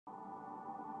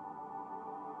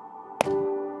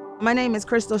My name is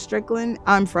Crystal Strickland.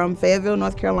 I'm from Fayetteville,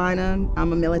 North Carolina.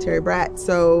 I'm a military brat,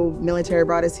 so military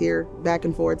brought us here back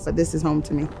and forth, but this is home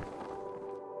to me.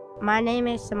 My name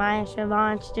is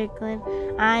Samiyyah Strickland.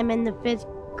 I'm in the 5th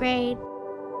grade.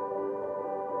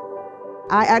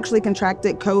 I actually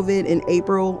contracted COVID in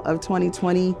April of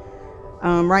 2020,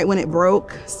 right when it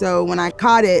broke. So when I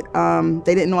caught it,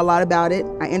 they didn't know a lot about it.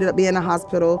 I ended up being in the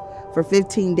hospital for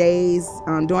 15 days.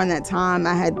 During that time,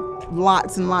 I had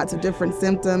lots and lots of different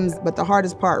symptoms, but the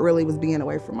hardest part really was being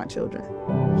away from my children.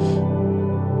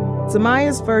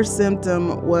 Samiyyah's first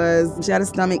symptom was she had a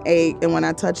stomach ache, and when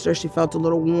I touched her, she felt a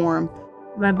little warm.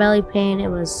 My belly pain, it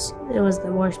was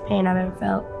the worst pain I've ever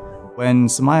felt. When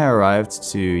Samiyyah arrived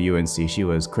to UNC, she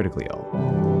was critically ill.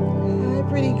 Hi,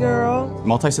 pretty girl.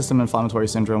 Multi-system inflammatory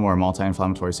syndrome or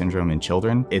multi-inflammatory syndrome in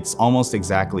children, it's almost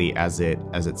exactly as it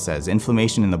says.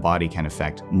 Inflammation in the body can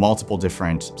affect multiple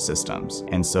different systems.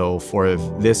 And so for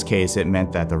this case, it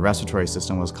meant that the respiratory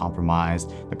system was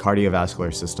compromised, the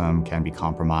cardiovascular system can be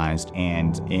compromised,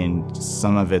 and in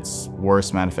some of its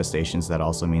worst manifestations, that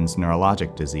also means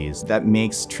neurologic disease. That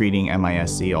makes treating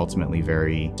MIS-C ultimately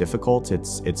very difficult.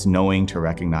 It's knowing to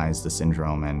recognize the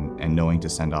syndrome and knowing to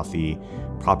send off the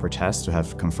proper tests to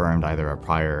have confirmed either a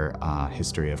prior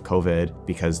history of COVID,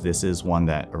 because this is one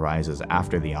that arises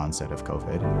after the onset of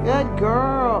COVID. Good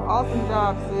girl, awesome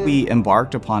job, sis. We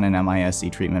embarked upon an MIS-C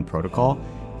treatment protocol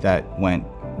that went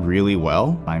really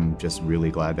well. I'm just really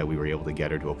glad that we were able to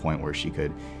get her to a point where she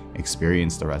could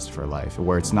experience the rest of her life,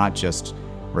 where it's not just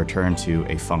return to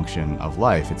a function of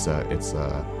life, it's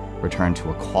a return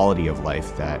to a quality of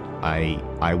life that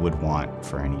I would want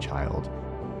for any child.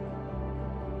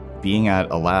 Being at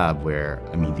a lab where,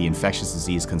 the infectious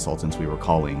disease consultants we were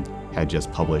calling had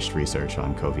just published research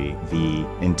on COVID.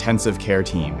 The intensive care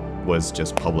team was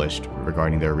just published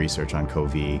regarding their research on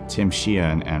COVID. Tim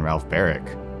Sheehan and Ralph Barrick,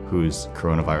 whose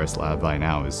coronavirus lab by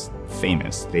now is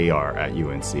famous, they are at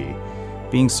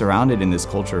UNC. Being surrounded in this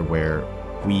culture where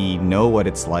we know what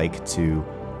it's like to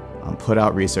put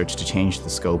out research to change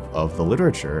the scope of the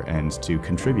literature and to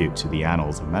contribute to the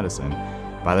annals of medicine.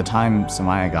 By the time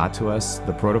Samiyyah got to us,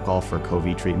 the protocol for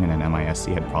COVID treatment and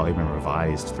MIS-C had probably been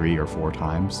revised 3 or 4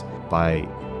 times by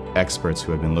experts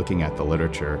who had been looking at the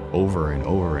literature over and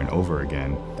over and over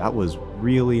again. That was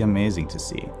really amazing to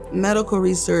see. Medical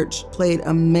research played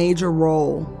a major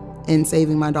role in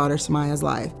saving my daughter Samiyyah's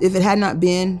life. If it had not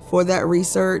been for that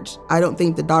research, I don't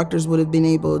think the doctors would have been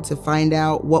able to find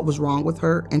out what was wrong with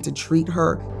her and to treat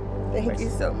her. Thank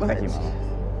you so much. Thank you, Mom.